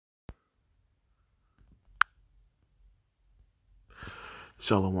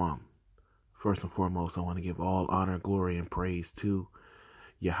Shalom. First and foremost, I want to give all honor, glory, and praise to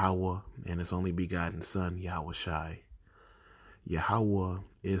Yahweh and His only begotten Son, Yahweh Shai. Yahweh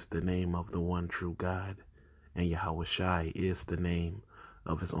is the name of the one true God, and Yahweh Shai is the name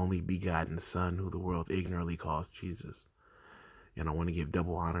of His only begotten Son, who the world ignorantly calls Jesus. And I want to give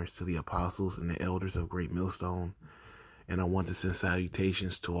double honors to the apostles and the elders of Great Millstone. And I want to send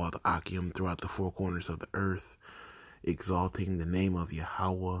salutations to all the Akim throughout the four corners of the earth, exalting the name of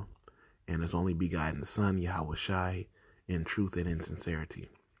Yahweh and His only begotten Son, Yahweh Shai, in truth and in sincerity.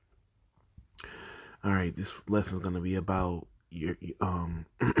 All right, this lesson is going to be about your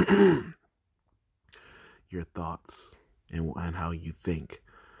your thoughts and how you think.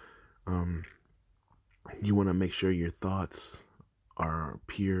 You want to make sure your thoughts are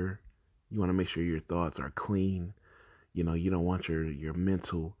pure. You want to make sure your thoughts are clean. You know, you don't want your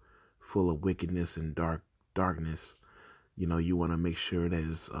mental full of wickedness and darkness. You know, you want to make sure that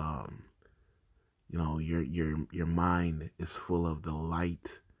it's, your mind is full of the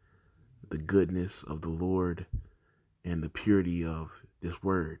light, the goodness of the Lord, and the purity of this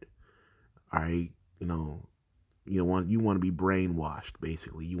word. All right, you want to be brainwashed.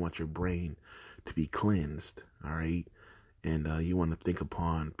 Basically, you want your brain to be cleansed. All right, and you want to think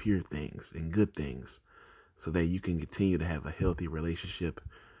upon pure things and good things, so that you can continue to have a healthy relationship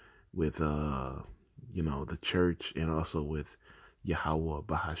with the church, and also with Yahweh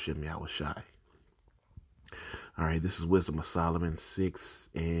Bahashem Yahweh Shai. All right, this is Wisdom of Solomon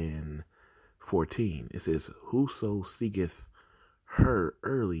 6:14. It says, "Whoso seeketh her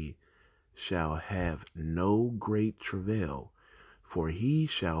early shall have no great travail, for he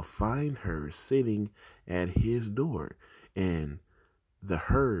shall find her sitting at his door." And the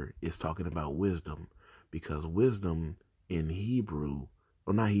her is talking about wisdom, because wisdom in Hebrew,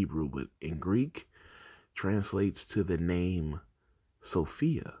 or not Hebrew, but in Greek, translates to the name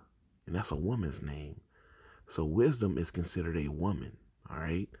Sophia, and that's a woman's name. So wisdom is considered a woman. All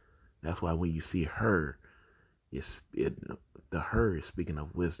right, that's why when you see her, the her is speaking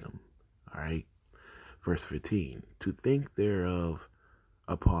of wisdom. All right, verse 15: "To think thereof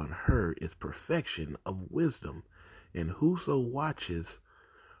upon her is perfection of wisdom, and whoso watches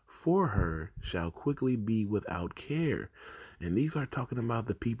for her shall quickly be without care." And these are talking about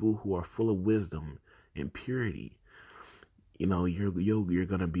the people who are full of wisdom and purity. You know, you're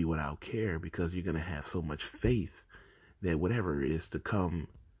going to be without care, because you're going to have so much faith that whatever is to come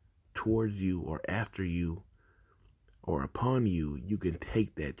towards you or after you or upon you, you can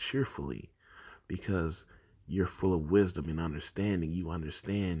take that cheerfully, because you're full of wisdom and understanding. You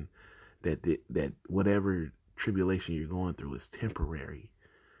understand that whatever tribulation you're going through is temporary.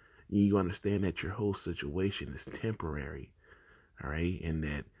 You understand that your whole situation is temporary. All right, and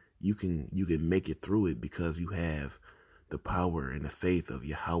that you can make it through it because you have the power and the faith of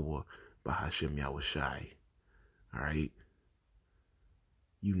Yahweh Bahashem Yahweh Shai. All right,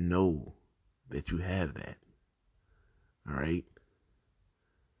 you know that you have that. All right,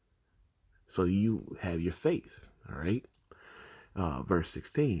 so you have your faith. All right, verse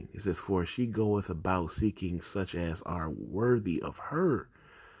 16, it says, "For she goeth about seeking such as are worthy of her,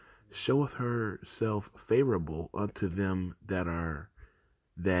 showeth herself favorable unto them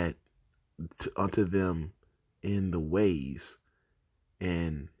unto them in the ways,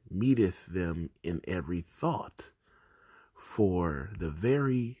 and meeteth them in every thought. For the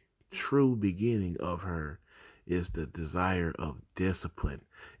very true beginning of her is the desire of discipline,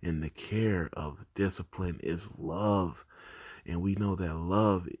 and the care of discipline is love." And we know that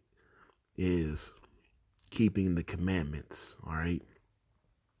love is keeping the commandments. All right,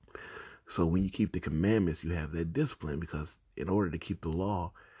 so when you keep the commandments, you have that discipline, because in order to keep the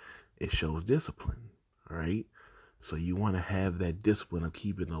law, it shows discipline. All right, so you want to have that discipline of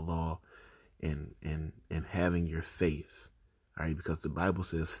keeping the law and having your faith. All right, because the Bible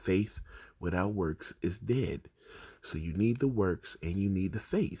says faith without works is dead. So you need the works and you need the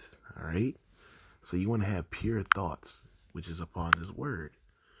faith. All right, so you want to have pure thoughts, which is upon this word.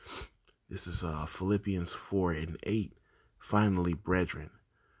 This is Philippians 4:8. "Finally, brethren,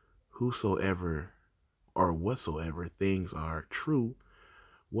 whosoever or whatsoever things are true,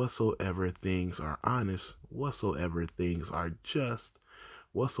 whatsoever things are honest, whatsoever things are just,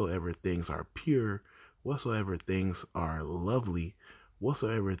 whatsoever things are pure, whatsoever things are lovely,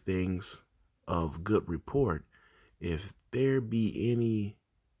 whatsoever things of good report, if there be any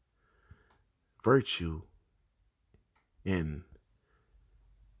virtue, and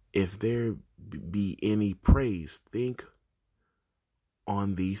if there be any praise, think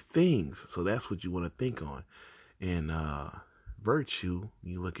on these things." So that's what you want to think on. And virtue,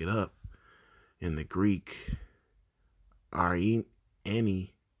 you look it up in the Greek,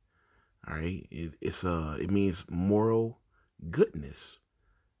 Any, all right, it means moral goodness,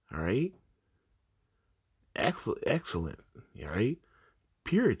 all right, excellent, all right,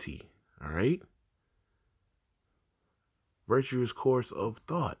 purity, all right, virtuous course of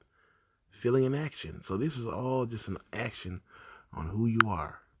thought, feeling and action. So this is all just an action on who you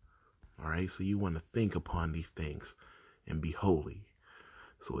are, all right. So you want to think upon these things and be holy.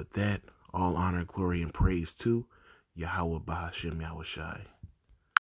 So with that, all honor, glory, and praise to Yahweh Bahashem Yahushai.